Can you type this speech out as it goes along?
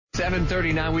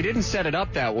7:39. We didn't set it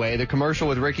up that way. The commercial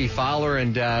with Ricky Fowler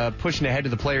and pushing ahead to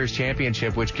the Players'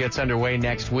 Championship, which gets underway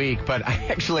next week. But I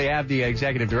actually have the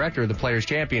executive director of the Players'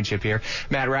 Championship here,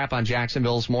 Matt Rapp, on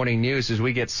Jacksonville's Morning News as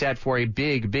we get set for a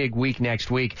big week next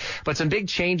week. But some big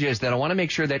changes that I want to make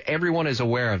sure that everyone is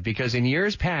aware of, because in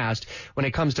years past, when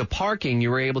it comes to parking, you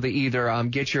were able to either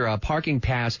get your parking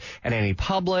pass at any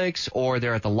Publix or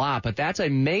there at the lot. But that's a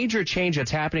major change that's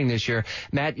happening this year.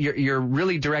 Matt, you're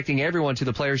really directing everyone to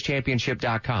the PlayersChampionship.com.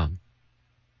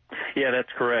 Yeah, that's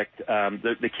correct.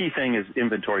 The key thing is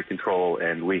inventory control,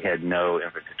 and we had no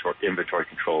inventory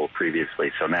control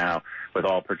previously. So now, with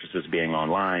all purchases being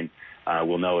online,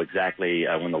 we'll know exactly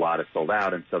when the lot is sold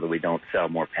out, and so that we don't sell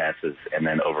more passes and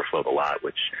then overflow the lot,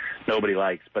 which nobody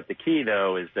likes. But the key,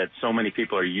 though, is that so many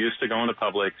people are used to going to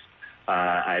Publix,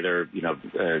 either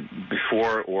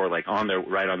before or like on their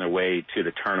way to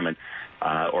the tournament,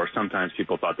 or sometimes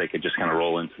people thought they could just kind of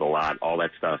roll into the lot. All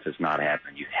that stuff is not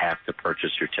happening. You have to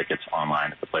purchase your tickets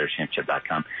online at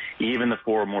theplayerchampionship.com. Even the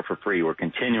 4 or more for free, we're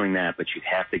continuing that, but you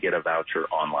have to get a voucher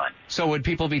online. So would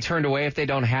people be turned away if they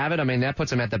don't have it? I mean, that puts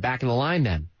them at the back of the line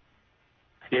then.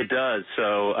 It does.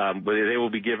 So but they will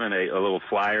be given a little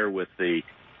flyer with the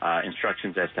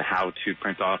instructions as to how to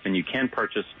print off, and you can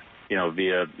purchase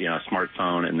via a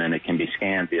smartphone, and then it can be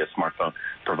scanned via smartphone,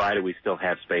 provided we still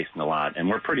have space in the lot. And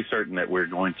we're pretty certain that we're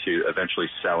going to eventually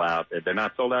sell out. They're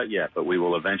not sold out yet, but we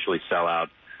will eventually sell out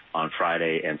on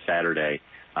Friday and Saturday.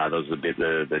 Those are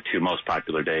the 2 most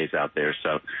popular days out there.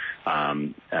 So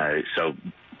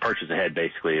purchase ahead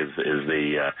basically is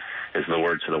the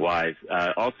word to the wise.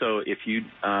 Also, if you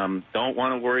don't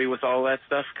want to worry with all that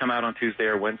stuff, come out on Tuesday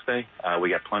or Wednesday. We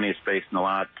got plenty of space in the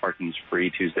lot. Parking's free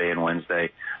Tuesday and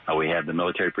Wednesday. We have the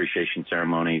military appreciation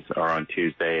ceremonies are on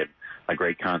Tuesday, and a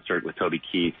great concert with Toby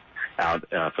Keith out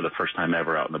for the first time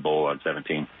ever out in the bowl on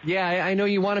 17. Yeah, I know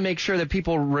you want to make sure that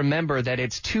people remember that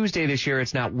it's Tuesday this year,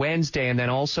 it's not Wednesday, and then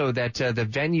also that the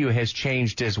venue has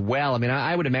changed as well. I mean,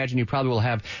 I would imagine you probably will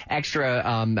have extra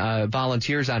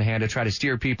volunteers on hand to try to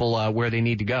steer people where they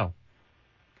need to go.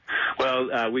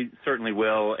 Well, we certainly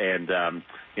will, and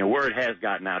word has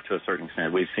gotten out to a certain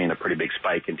extent. We've seen a pretty big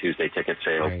spike in Tuesday ticket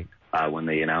sales. Right. When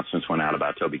the announcements went out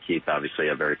about Toby Keith, obviously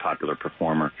a very popular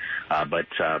performer. But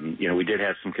we did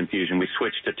have some confusion. We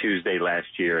switched to Tuesday last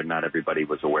year, and not everybody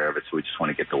was aware of it, so we just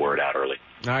want to get the word out early.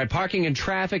 All right, parking and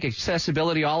traffic,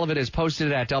 accessibility, all of it is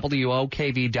posted at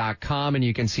WOKV.com, and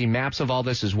you can see maps of all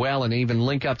this as well, and even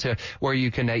link up to where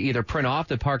you can either print off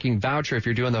the parking voucher if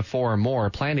you're doing the 4 or more,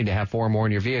 planning to have 4 or more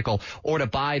in your vehicle, or to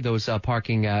buy those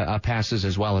parking passes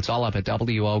as well. It's all up at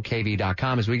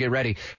WOKV.com as we get ready